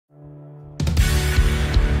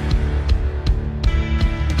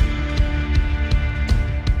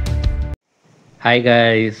Hi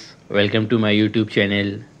guys, welcome to my YouTube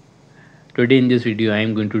channel. Today in this video I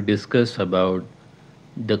am going to discuss about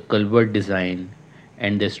the culvert design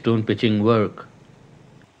and the stone pitching work.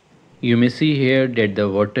 You may see here that the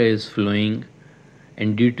water is flowing,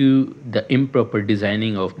 and due to the improper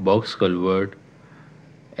designing of box culvert,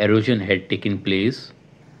 erosion had taken place.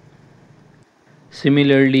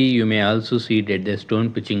 Similarly, you may also see that the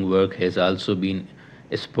stone pitching work has also been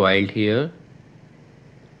spoiled here.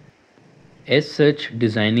 As such,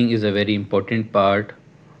 designing is a very important part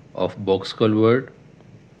of box culvert.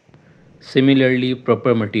 Similarly,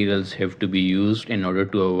 proper materials have to be used in order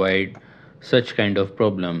to avoid such kind of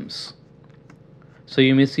problems. So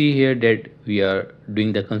you may see here that we are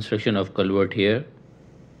doing the construction of culvert here.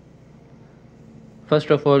 First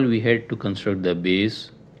of all, we had to construct the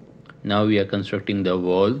base. Now we are constructing the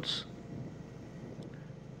walls.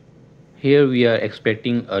 Here we are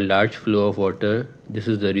expecting a large flow of water. This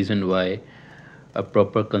is the reason why a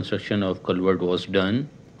proper construction of culvert was done.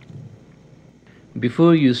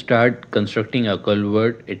 Before you start constructing a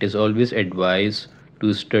culvert, it is always advised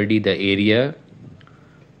to study the area.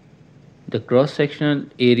 The cross-sectional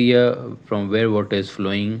area from where water is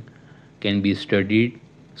flowing can be studied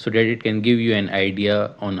so that it can give you an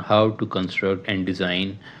idea on how to construct and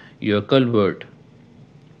design your culvert.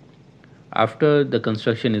 After the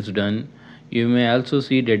construction is done, you may also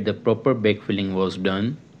see that the proper backfilling was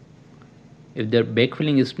done. If the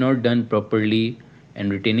backfilling is not done properly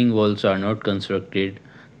and retaining walls are not constructed,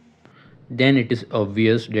 then it is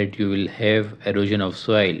obvious that you will have erosion of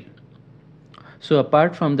soil. So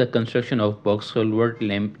apart from the construction of box culvert,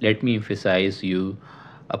 let me emphasize you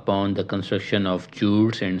upon the construction of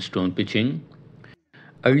chutes and stone pitching.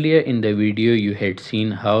 Earlier in the video you had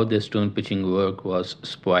seen how the stone pitching work was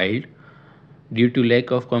spoiled due to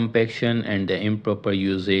lack of compaction and the improper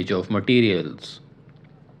usage of materials.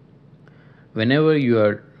 Whenever you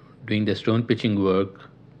are doing the stone pitching work,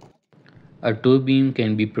 a toe beam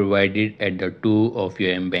can be provided at the toe of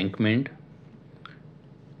your embankment.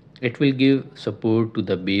 It will give support to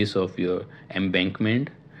the base of your embankment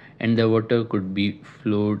and the water could be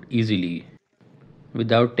flowed easily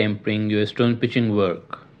without tempering your stone pitching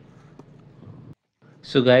work.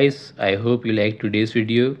 So guys, I hope you liked today's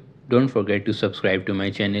video. Don't forget to subscribe to my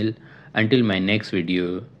channel. Until my next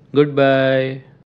video. Goodbye.